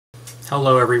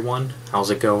Hello everyone, how's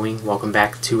it going? Welcome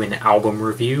back to an album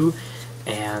review,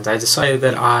 and I decided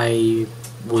that I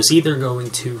was either going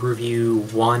to review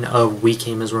one of We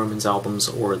Came as Romans albums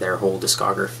or their whole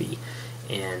discography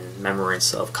in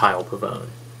remembrance of Kyle Pavone.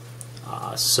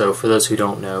 So for those who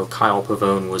don't know, Kyle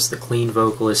Pavone was the clean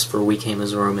vocalist for We Came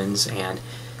as Romans, and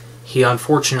he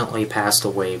unfortunately passed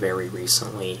away very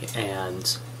recently,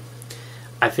 and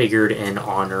I figured in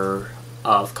honor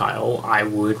of Kyle, I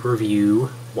would review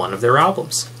one of their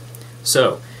albums.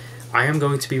 So, I am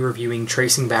going to be reviewing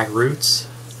Tracing Back Roots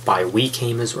by We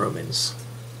Came as Romans.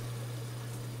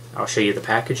 I'll show you the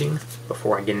packaging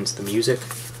before I get into the music.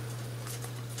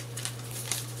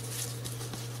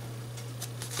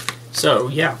 So,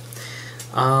 yeah.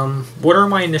 What are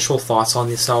my initial thoughts on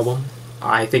this album?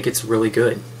 I think it's really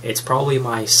good. It's probably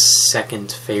my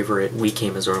second favorite We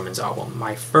Came as Romans album.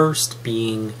 My first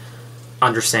being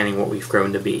Understanding What We've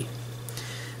Grown to Be.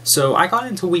 So I got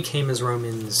into We Came as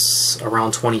Romans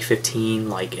around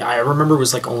 2015. I remember it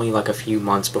was only a few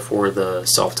months before the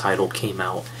self-titled came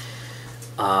out,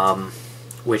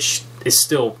 which is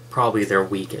still probably their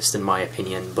weakest in my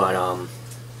opinion. But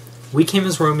We Came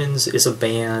as Romans is a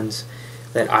band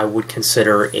that I would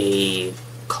consider a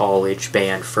college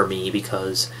band for me,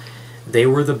 because they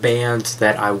were the band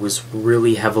that I was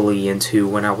really heavily into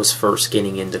when I was first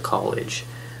getting into college.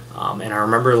 And I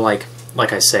remember, like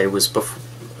I said, it was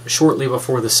shortly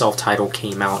before the self-titled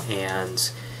came out,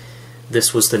 and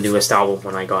this was the newest album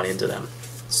when I got into them.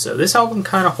 So this album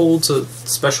kind of holds a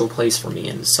special place for me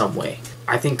in some way.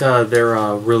 I think they're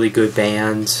a really good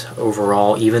band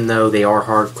overall, even though they are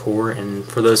hardcore, and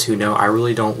for those who know, I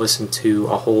really don't listen to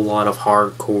a whole lot of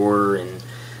hardcore and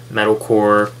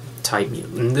metalcore type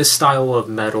music. And this style of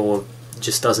metal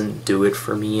just doesn't do it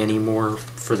for me anymore,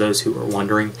 for those who are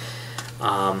wondering.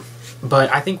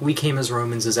 But I think We Came as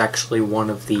Romans is actually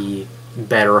one of the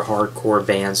better hardcore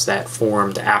bands that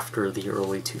formed after the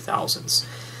early 2000s.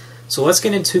 So let's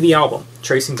get into the album,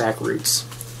 Tracing Back Roots.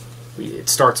 It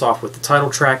starts off with the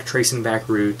title track, Tracing Back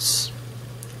Roots.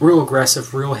 Real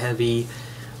aggressive, real heavy,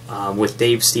 with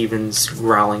Dave Stevens'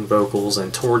 growling vocals,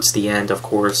 and towards the end, of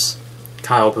course,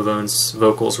 Kyle Pavone's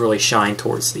vocals really shine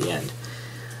towards the end.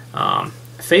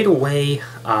 Fade Away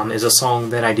is a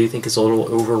song that I do think is a little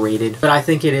overrated, but I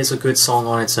think it is a good song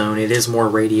on its own. It is more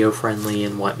radio friendly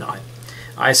and whatnot.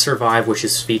 I Survive, which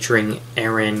is featuring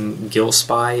Aaron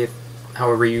Gillespie,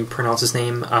 however you pronounce his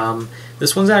name.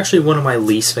 This one's actually one of my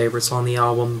least favorites on the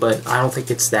album, but I don't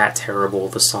think it's that terrible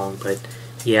of a song, but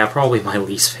yeah, probably my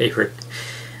least favorite.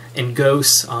 And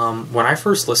Ghosts, when I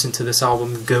first listened to this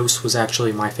album, Ghosts was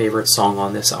actually my favorite song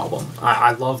on this album.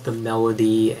 I love the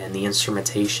melody and the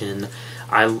instrumentation.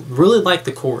 I really like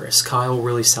the chorus. Kyle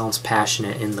really sounds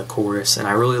passionate in the chorus, and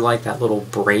I really like that little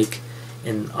break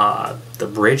in the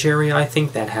bridge area, I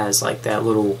think, that has that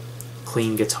little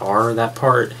clean guitar. That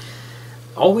part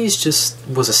always just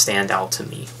was a standout to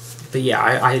me. But yeah,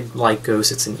 I like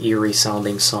Ghosts. It's an eerie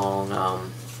sounding song.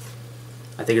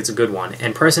 I think it's a good one.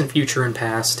 And Present, Future, and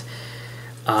Past.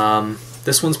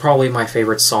 This one's probably my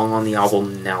favorite song on the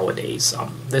album nowadays.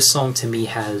 This song to me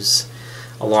has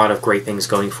a lot of great things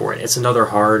going for it. It's another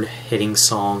hard-hitting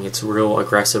song. It's real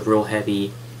aggressive, real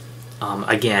heavy.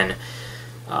 Again,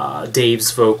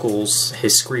 Dave's vocals,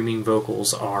 his screaming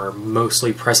vocals, are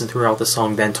mostly present throughout the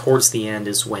song. Then towards the end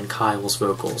is when Kyle's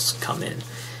vocals come in.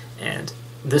 And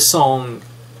this song,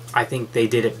 I think they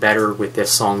did it better with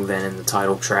this song than in the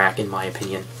title track, in my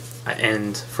opinion.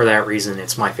 And for that reason,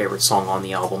 it's my favorite song on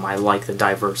the album. I like the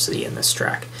diversity in this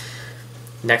track.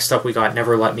 Next up, we got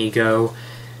Never Let Me Go.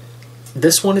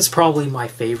 This one is probably my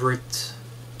favorite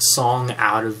song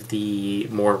out of the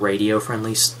more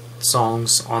radio-friendly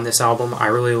songs on this album. I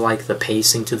really like the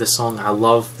pacing to the song. I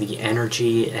love the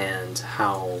energy and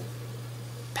how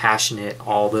passionate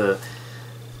all the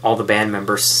band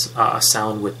members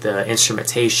sound with the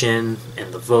instrumentation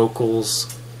and the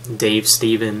vocals. Dave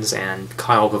Stevens and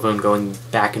Kyle Pavone going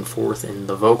back and forth in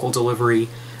the vocal delivery.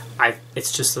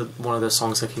 It's just one of those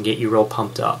songs that can get you real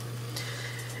pumped up.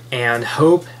 And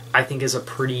Hope, I think, is a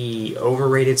pretty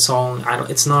overrated song.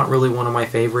 It's not really one of my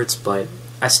favorites, but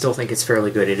I still think it's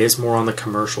fairly good. It is more on the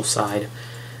commercial side.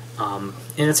 And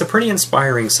it's a pretty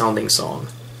inspiring sounding song.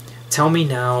 Tell Me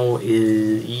Now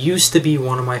used to be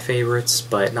one of my favorites,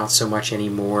 but not so much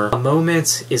anymore. A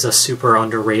Moment is a super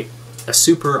underrated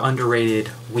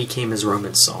We Came as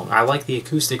Romans song. I like the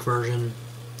acoustic version,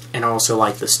 and I also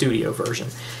like the studio version.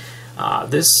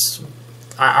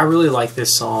 I really like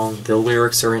this song. The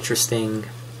lyrics are interesting.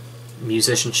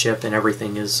 Musicianship and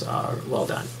everything is well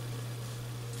done.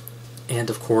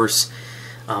 And of course,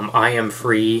 I Am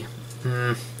Free.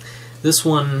 This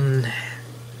one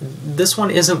this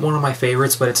one isn't one of my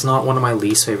favorites, but it's not one of my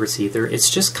least favorites either. It's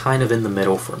just kind of in the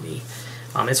middle for me.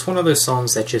 It's one of those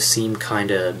songs that just seem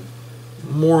kind of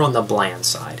more on the bland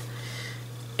side.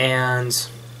 And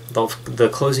the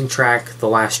closing track, the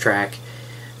last track,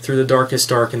 Through the Darkest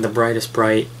Dark and the Brightest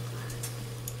Bright,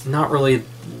 not really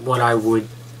what I would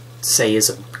say is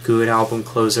a good album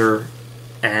closer,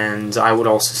 and I would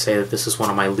also say that this is one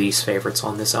of my least favorites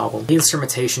on this album. The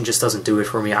instrumentation just doesn't do it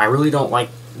for me. I really don't like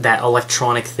that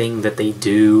electronic thing that they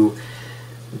do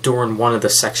during one of the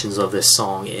sections of this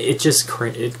song. It just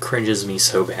it cringes me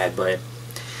so bad, but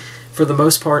for the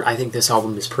most part, I think this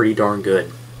album is pretty darn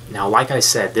good. Now, like I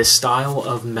said, this style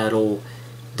of metal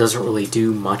doesn't really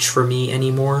do much for me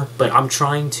anymore, but I'm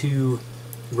trying to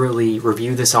really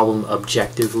review this album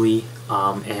objectively,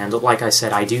 and like I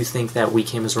said, I do think that We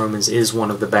Came as Romans is one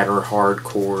of the better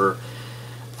hardcore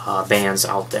bands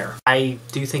out there. I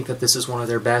do think that this is one of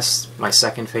their best, my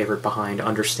second favorite behind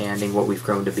Understanding What We've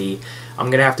Grown to Be. I'm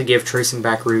going to have to give Tracing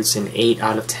Back Roots an 8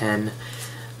 out of 10.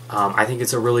 I think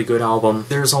it's a really good album.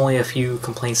 There's only a few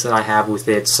complaints that I have with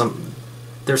it.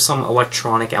 There's some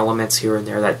electronic elements here and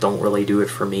there that don't really do it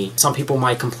for me. Some people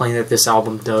might complain that this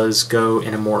album does go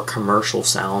in a more commercial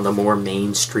sound, a more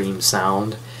mainstream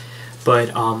sound. But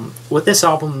what this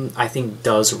album, I think,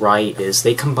 does right is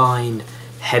they combine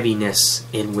heaviness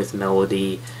in with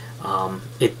melody.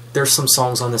 There's some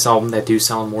songs on this album that do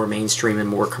sound more mainstream and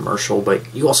more commercial,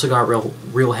 but you also got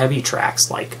real heavy tracks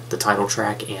like the title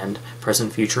track and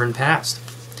Present, Future, and Past.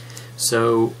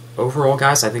 So overall,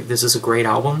 guys, I think this is a great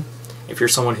album. If you're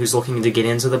someone who's looking to get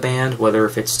into the band, whether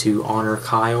if it's to honor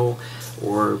Kyle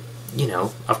or, you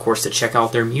know, of course to check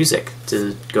out their music,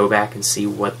 to go back and see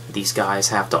what these guys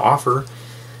have to offer,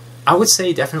 I would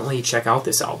say definitely check out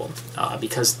this album,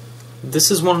 because this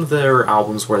is one of their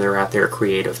albums where they're at their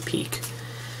creative peak.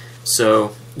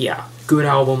 So, yeah, good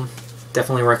album.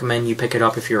 Definitely recommend you pick it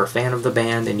up if you're a fan of the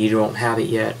band and you don't have it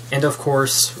yet. And of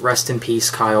course, rest in peace,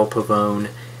 Kyle Pavone.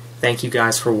 Thank you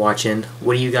guys for watching.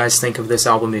 What do you guys think of this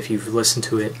album if you've listened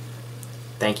to it?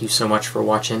 Thank you so much for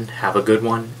watching. Have a good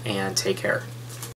one, and take care.